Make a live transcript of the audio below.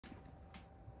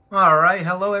Alright,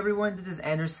 hello everyone, this is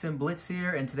Anderson Blitz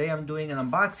here, and today I'm doing an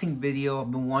unboxing video. I've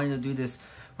been wanting to do this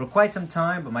for quite some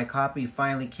time, but my copy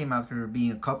finally came out after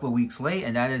being a couple of weeks late,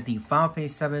 and that is the Final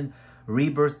Fantasy VII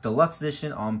Rebirth Deluxe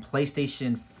Edition on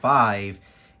PlayStation 5.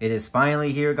 It is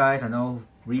finally here, guys. I know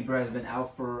Rebirth has been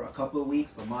out for a couple of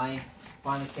weeks, but mine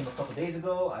finally came a couple of days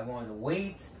ago. I wanted to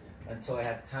wait until I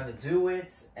had the time to do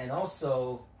it, and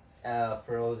also, for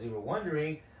those of you who were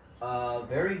wondering,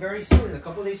 very soon, in a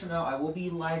couple of days from now, I will be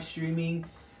live streaming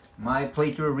my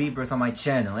playthrough of Rebirth on my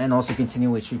channel, and also continue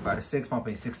with Street Fighter 6, Final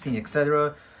Fantasy 16,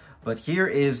 etc. But here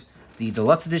is the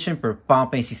deluxe edition for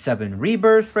Final Fantasy VII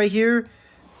Rebirth right here,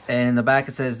 and in the back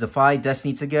it says, "Defy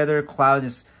destiny together. Cloud and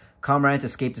his comrades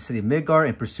escape the city of Midgar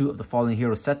in pursuit of the fallen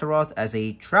hero Sephiroth. As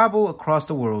they travel across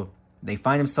the world, they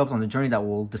find themselves on a journey that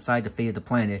will decide the fate of the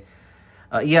planet."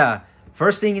 Yeah,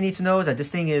 first thing you need to know is that this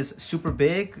thing is super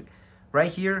big. Right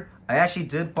here, I actually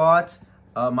did bought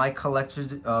my deluxe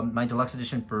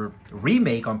edition for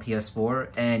remake on PS4,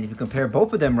 and if you compare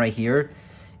both of them right here,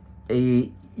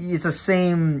 it's the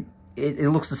same. It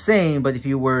looks the same, but if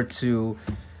you were to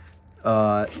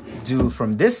do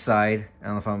from this side, I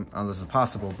don't know if this is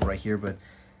possible, but right here, but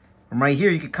from right here,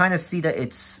 you can kind of see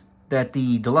that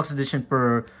the deluxe edition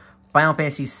for Final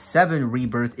Fantasy VII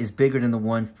Rebirth is bigger than the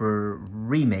one for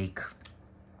remake.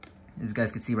 As you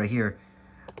guys can see right here.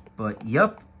 But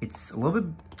yep, it's a little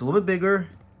bit bigger.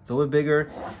 It's a little bit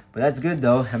bigger, but that's good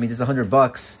though. I mean, it's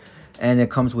 $100, and it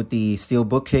comes with the steel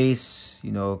bookcase,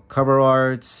 you know, cover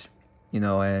art, you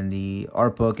know, and the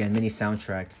art book and mini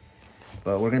soundtrack.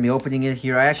 But we're gonna be opening it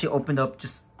here. I actually opened up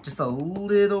just a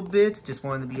little bit. Just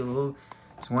wanted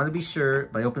to be sure.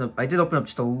 But I did open up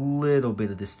just a little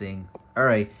bit of this thing. All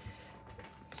right.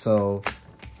 So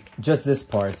just this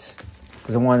part,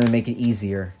 because I wanted to make it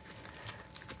easier.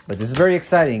 But this is very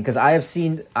exciting because I have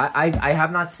seen, I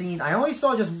have not seen, I only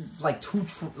saw just like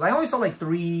I only saw like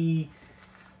 3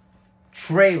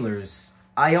 trailers.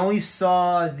 I only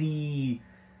saw I mean,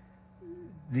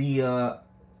 I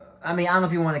don't know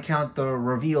if you want to count the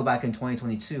reveal back in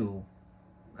 2022.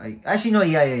 Actually, no,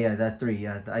 yeah, that 3,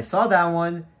 yeah. I saw that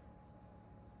one.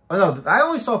 Oh no, I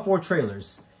only saw 4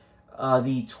 trailers.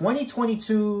 The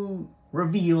 2022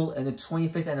 reveal and the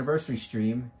 25th anniversary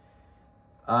stream.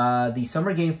 The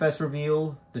Summer Game Fest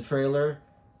reveal, the trailer.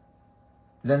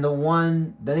 Then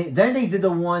they did the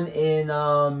one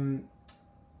in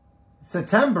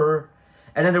September,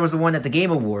 and then there was the one at the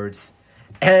Game Awards.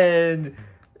 And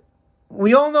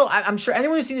we all know, I'm sure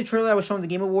anyone who's seen the trailer that was shown at the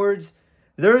Game Awards,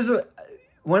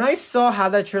 when I saw how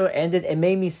that trailer ended, it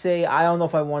made me say, I don't know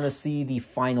if I want to see the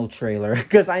final trailer.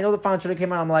 Because I know the final trailer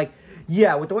came out, I'm like,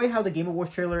 yeah, with the way how the Game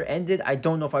Awards trailer ended, I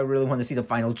don't know if I really want to see the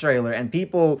final trailer. And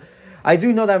people, I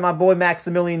do know that my boy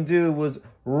Maximilian Dude was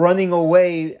running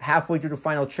away halfway through the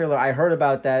final trailer. I heard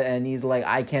about that, and he's like,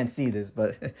 I can't see this.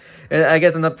 But I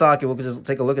guess enough talking. We'll just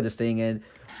take a look at this thing. And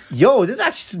yo, this is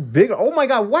actually bigger. Oh my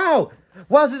god, wow.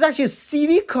 Wow, this is actually a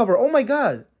CD cover. Oh my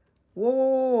god.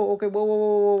 Whoa, okay,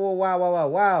 whoa,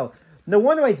 wow. No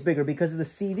wonder why it's bigger, because of the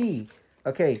CD.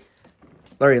 Okay.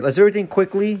 All right, let's do everything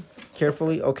quickly,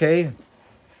 carefully. Okay.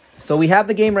 So we have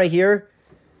the game right here.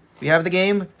 We have the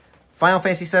game. Final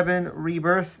Fantasy VII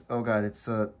Rebirth. Oh god, it's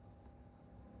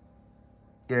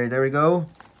there we go.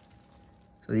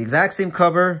 So the exact same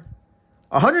cover.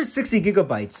 160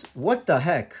 gigabytes. What the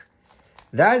heck?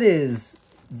 That is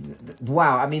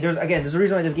wow. I mean, there's a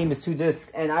reason why this game is 2 discs,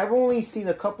 and I've only seen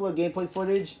a couple of gameplay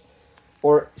footage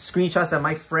or screenshots that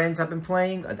my friends have been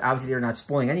playing. Obviously, they're not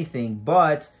spoiling anything,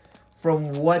 but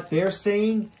from what they're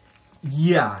saying,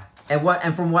 yeah.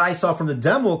 And from what I saw from the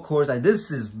demo, of course,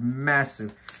 this is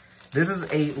massive. This is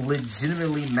a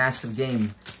legitimately massive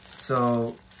game.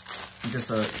 So,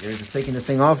 just taking this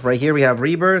thing off. Right here, we have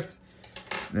Rebirth.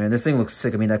 Man, this thing looks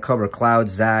sick. I mean, that cover, Cloud,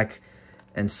 Zack,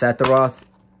 and Sephiroth.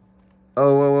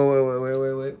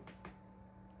 Oh, wait.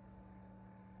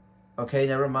 Okay,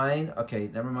 never mind.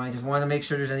 Just want to make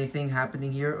sure there's anything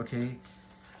happening here. Okay.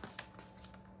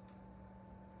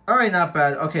 All right, not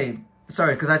bad. Okay,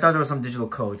 sorry, because I thought there was some digital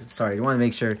code. Sorry, I want to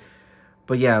make sure.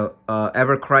 But yeah,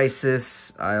 Ever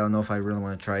Crisis, I don't know if I really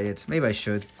want to try it. Maybe I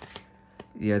should.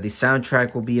 Yeah, the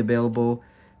soundtrack will be available.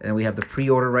 And we have the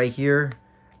pre-order right here.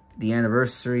 The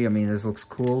anniversary, I mean, this looks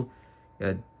cool.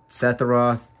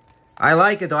 Sephiroth. I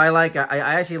like it though, I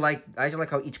actually like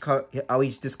how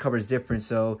each disc cover is different.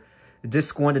 So,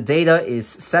 disc 1, the data is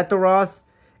Sephiroth.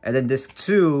 And then disc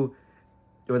 2,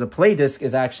 or the play disc,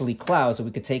 is actually Cloud. So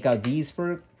we could take out these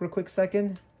for a quick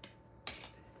second.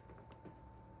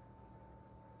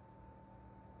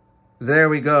 There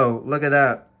we go. Look at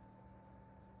that.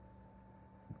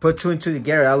 Put 2 and 2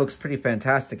 together, that looks pretty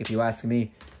fantastic if you ask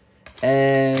me.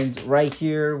 And right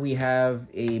here we have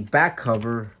a back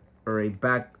cover or a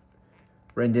back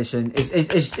rendition.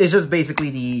 It's just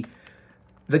basically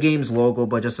the game's logo,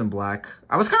 but just in black.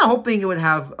 I was kind of hoping it would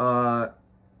have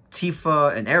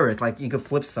Tifa and Aerith, like you could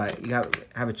flip side. You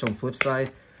have it shown flip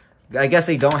side. I guess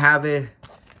they don't have it.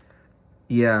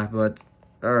 Yeah, but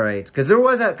all right, because there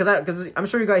was a because I'm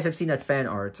sure you guys have seen that fan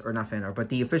art, or not fan art, but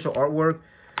the official artwork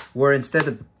where instead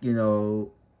of, you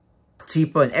know,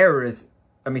 Tifa and Aerith,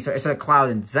 I mean, sorry, instead of Cloud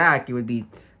and Zack, it would be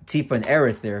Tifa and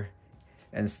Aerith there,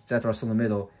 and Sephiroth in the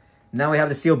middle. Now we have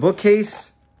the steel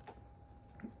bookcase.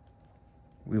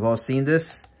 We've all seen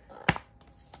this.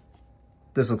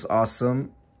 This looks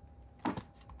awesome.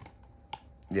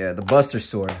 Yeah, the Buster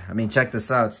Sword. I mean, check this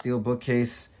out. Steel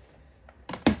bookcase.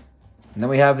 And then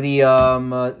we have the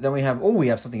we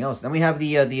have something else. Then we have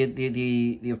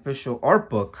the official art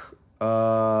book.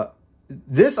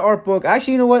 This art book,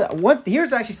 actually, you know what?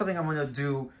 Here's actually something I'm gonna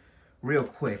do real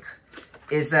quick.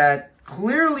 Is that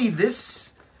clearly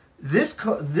this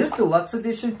deluxe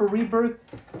edition for Rebirth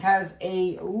has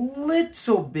a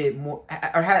little bit more,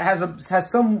 or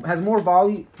has more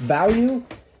value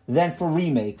than for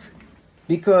Remake,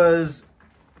 because,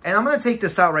 and I'm gonna take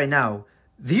this out right now.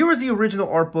 Here was the original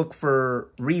art book for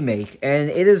Remake, and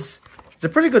it's a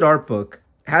pretty good art book.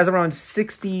 It has around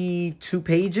 62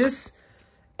 pages,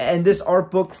 and this art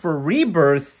book for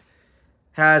Rebirth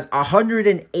has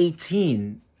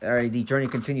 118. All right, the journey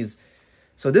continues.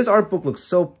 So this art book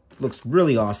looks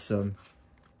really awesome.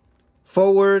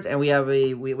 Forward, and we have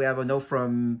a note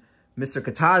from Mr.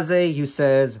 Kataze, who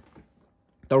says,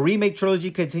 the Remake trilogy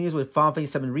continues with Final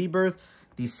Fantasy VII Rebirth,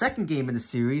 the second game in the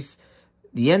series.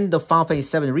 The end of Final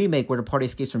Fantasy VII Remake, where the party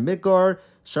escapes from Midgar,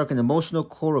 struck an emotional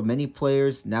core of many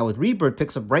players. Now with Rebirth,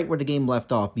 picks up right where the game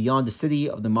left off, beyond the city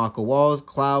of the Mako Walls.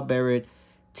 Cloud, Barrett,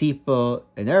 Tifa,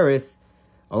 and Aerith,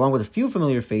 along with a few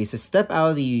familiar faces, step out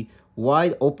of the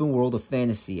wide open world of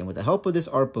fantasy, and with the help of this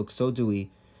art book, so do we.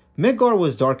 Midgar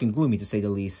was dark and gloomy, to say the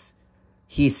least.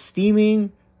 Has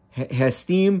steam,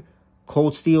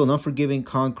 cold steel, and unforgiving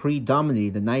concrete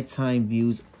dominated the nighttime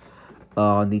views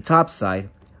on the top side.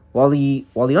 While the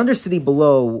Undercity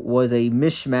below was a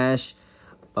mishmash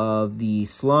of the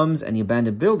slums and the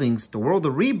abandoned buildings, the world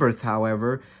of Rebirth,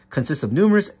 however, consists of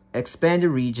numerous expanded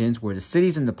regions where the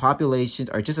cities and the populations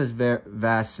are just as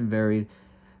vast and varied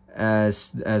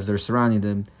as they're surrounding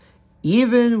them.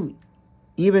 Even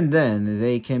then,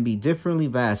 they can be differently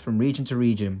vast from region to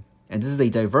region, and this is a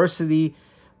diversity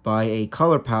by a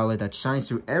color palette that shines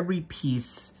through every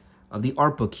piece of the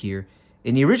art book here.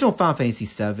 In the original Final Fantasy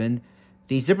VII,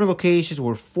 these different locations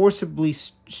were forcibly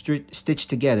stitched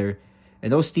together,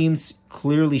 and those themes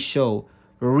clearly show.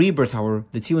 For Rebirth, however,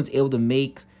 the team was able to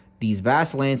make these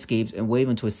vast landscapes and wave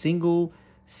into a single,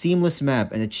 seamless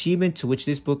map, an achievement to which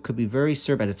this book could be very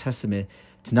serve as a testament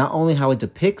to not only how it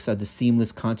depicts how the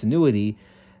seamless continuity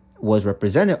was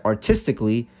represented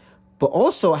artistically, but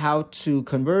also how to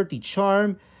convert the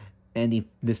charm and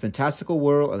this fantastical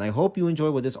world. And I hope you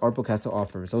enjoy what this art book has to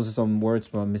offer. So those are some words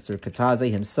from Mr. Kataze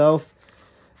himself.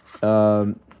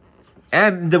 And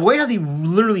the way how they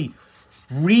literally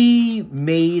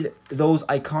remade those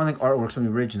iconic artworks from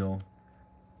the original.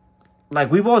 Like,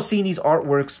 we've all seen these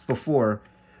artworks before,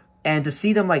 and to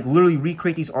see them like literally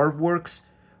recreate these artworks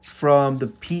from the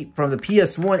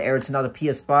PS1 era to now the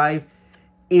PS5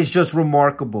 is just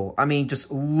remarkable. I mean,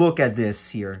 just look at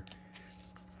this here.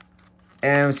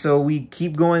 And so we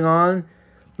keep going on.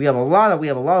 We have a lot of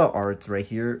arts right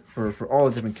here for all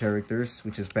the different characters,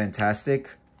 which is fantastic.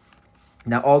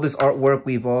 Now, all this artwork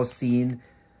we've all seen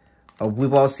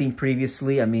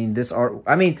previously. I mean, this art.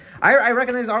 I mean, I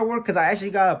recognize artwork because I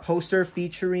actually got a poster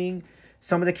featuring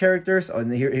some of the characters. Oh,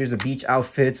 and here's the beach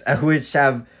outfits, which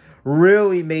have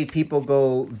really made people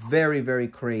go very, very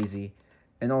crazy.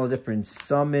 And all the different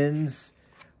summons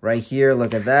right here.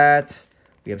 Look at that.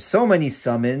 We have so many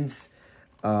summons.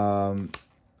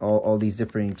 All these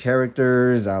different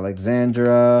characters.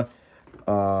 Alexandra.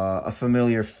 A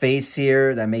familiar face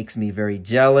here that makes me very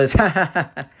jealous. We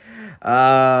have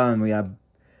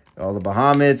all the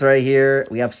Bahamut's right here.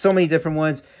 We have so many different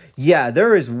ones. Yeah,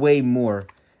 there is way more.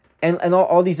 And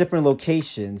all these different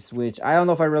locations, which I don't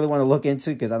know if I really want to look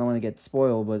into because I don't want to get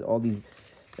spoiled, but all these,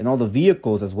 and all the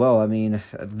vehicles as well. I mean,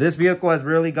 this vehicle has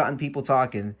really gotten people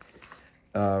talking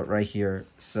right here.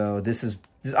 So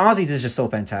honestly, this is just so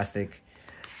fantastic.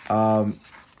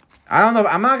 I don't know.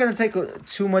 I'm not going to take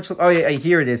too much. Oh, yeah,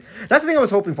 here it is. That's the thing I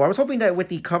was hoping for. I was hoping that with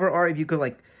the cover art, if you could,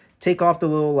 like, take off the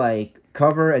little, like,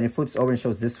 cover and it flips over and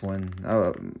shows this one.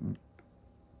 A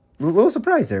little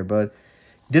surprised there, but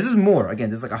this is more.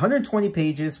 Again, this is like 120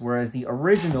 pages, whereas the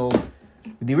original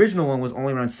one was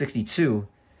only around 62.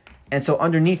 And so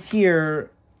underneath here,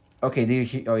 okay,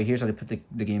 here's how they put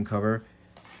the game cover.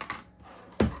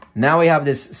 Now we have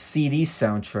this CD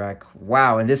soundtrack.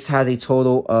 Wow, and this has a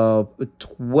total of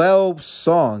 12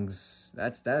 songs.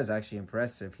 That is actually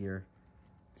impressive here.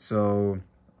 So,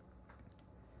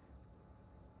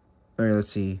 all right,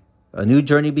 let's see. A New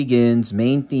Journey Begins,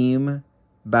 Main Theme,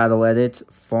 Battle Edit,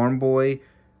 Farm Boy,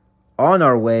 On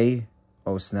Our Way,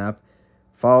 oh snap,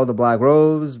 Follow the Black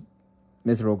Rose,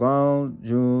 Mithril Gone,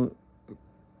 June,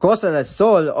 Cosa del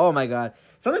Sol, oh my god.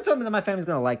 Something told me that my family's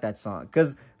gonna like that song,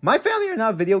 because my family are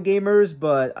not video gamers,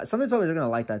 but something told me they're gonna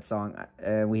like that song.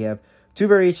 And we have 2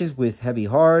 variations with Heavy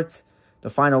Heart,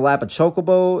 The Final Lap of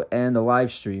Chocobo, and the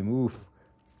live stream.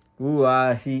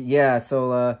 Yeah.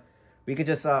 So we could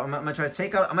just I'm gonna try to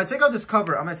take out. I'm gonna take out this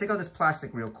cover. I'm gonna take out this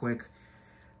plastic real quick.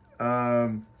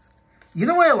 You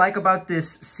know what I like about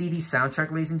this CD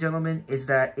soundtrack, ladies and gentlemen, is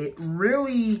that it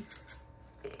really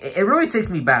takes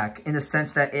me back in the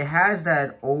sense that it has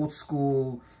that old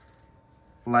school,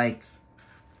 like,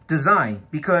 design,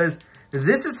 because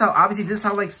this is how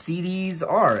like CDs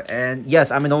are. And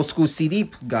yes, I'm an old school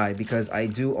CD guy because I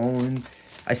still own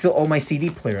my CD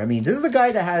player. I mean, this is the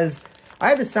guy that has,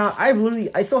 I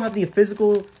still have the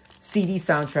physical CD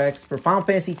soundtracks for Final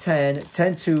Fantasy X,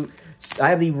 10-2. I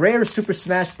have the rare Super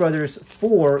Smash Brothers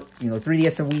 4,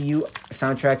 3DS and Wii U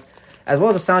soundtracks, as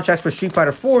well as the soundtracks for Street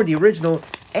Fighter 4, the original,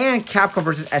 and Capcom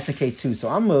vs. SNK 2. So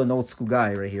I'm an old school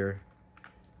guy right here.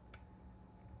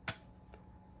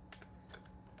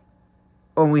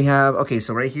 Oh, we have, okay,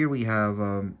 so right here we have,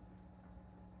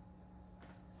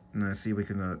 let's see if we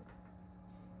can, alright,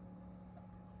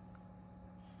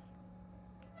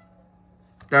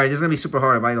 this is gonna be super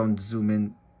hard if I don't zoom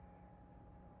in.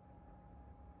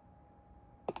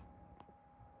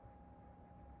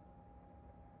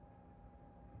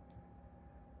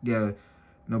 Yeah,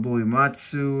 Nobuo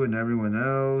Uematsu and everyone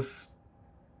else.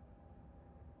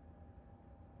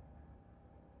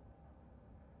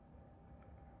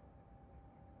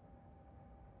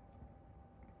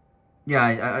 Yeah,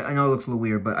 I know it looks a little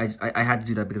weird, but I had to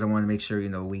do that because I wanted to make sure,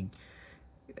 we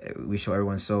show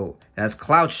everyone. So that's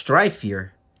Cloud Strife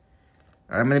here.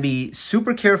 I'm going to be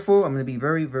super careful. I'm going to be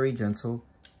very, very gentle.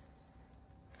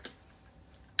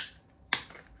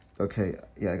 Okay,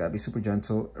 yeah, I got to be super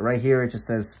gentle. Right here, it just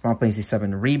says Final Fantasy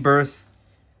VII Rebirth.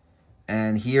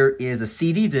 And here is a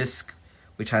CD disc,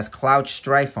 which has Cloud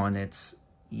Strife on it.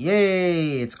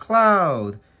 Yay, it's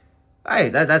Cloud. All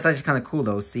right, that's actually kind of cool,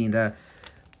 though, seeing that.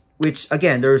 Which,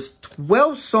 again, there's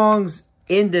 12 songs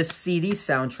in this CD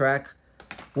soundtrack,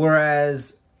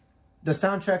 whereas the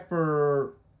soundtrack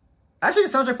for... Actually, the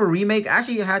soundtrack for Remake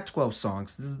actually had 12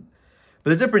 songs.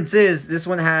 But the difference is, this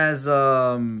one has...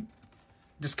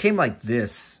 just came like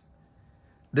this.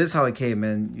 This is how it came,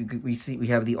 and we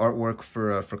have the artwork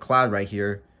for Cloud right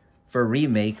here for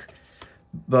Remake.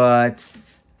 But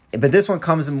this one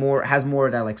has more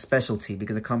of that, like, specialty,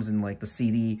 because it comes in, like, the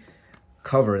CD...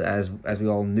 covered as we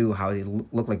all knew how they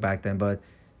looked like back then. But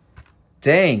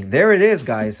dang, there it is,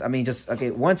 guys. I mean, just okay,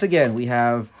 once again we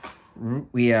have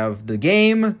the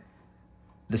game,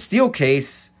 the steel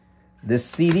case, this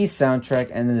CD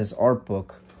soundtrack, and then this art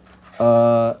book.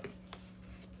 And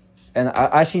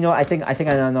I actually know, I think I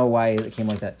don't know why it came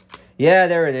like that. Yeah,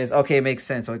 there it is. Okay, it makes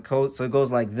sense. So it goes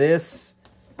like this,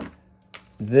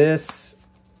 and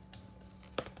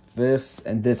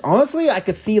this. Honestly, I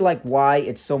could see like why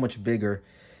it's so much bigger,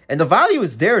 and the value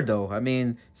is there though. I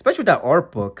mean, especially with that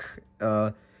art book.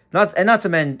 Not to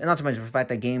mention the fact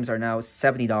that games are now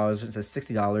 $70 instead of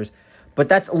 $60. But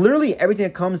that's literally everything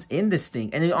that comes in this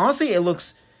thing, and honestly, it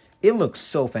looks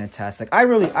so fantastic.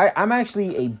 I'm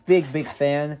actually a big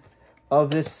fan of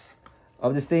this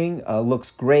thing. Looks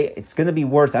great. It's gonna be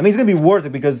worth it. I mean, it's gonna be worth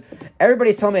it because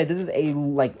everybody's telling me that this is a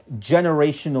like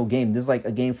generational game. This is like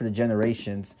a game for the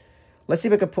generations. Let's see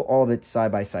if I can put all of it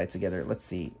side by side together. Let's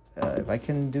see if I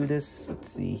can do this.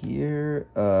 Let's see here.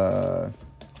 I'm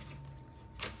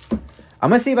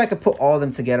gonna see if I can put all of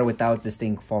them together without this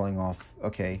thing falling off.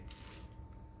 Okay.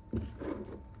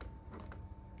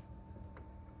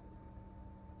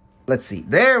 Let's see.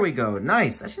 There we go.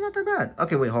 Nice. Actually, not that bad.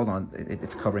 Okay, wait, hold on.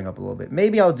 It's covering up a little bit.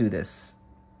 Maybe I'll do this.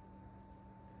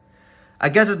 I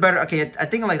guess it's better. Okay, I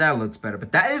think like that looks better.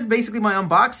 But that is basically my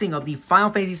unboxing of the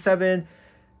Final Fantasy VII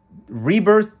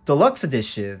Rebirth Deluxe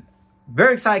Edition.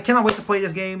 Very excited. Cannot wait to play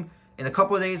this game in a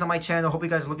couple of days on my channel. Hope you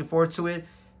guys are looking forward to it.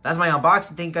 That's my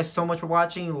unboxing. Thank you guys so much for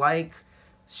watching. Like,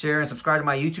 share, and subscribe to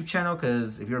my YouTube channel,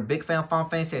 because if you're a big fan of Final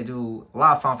Fantasy, I do a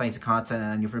lot of Final Fantasy content.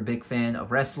 And if you're a big fan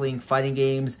of wrestling, fighting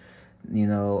games, a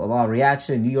lot of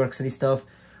reaction, New York City stuff,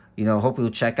 hopefully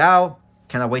you'll check out.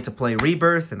 Cannot wait to play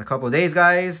Rebirth in a couple of days,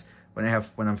 guys, when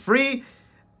I'm free.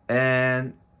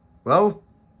 And, well,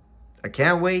 I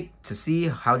can't wait to see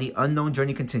how the unknown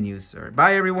journey continues. All right,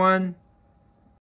 bye, everyone.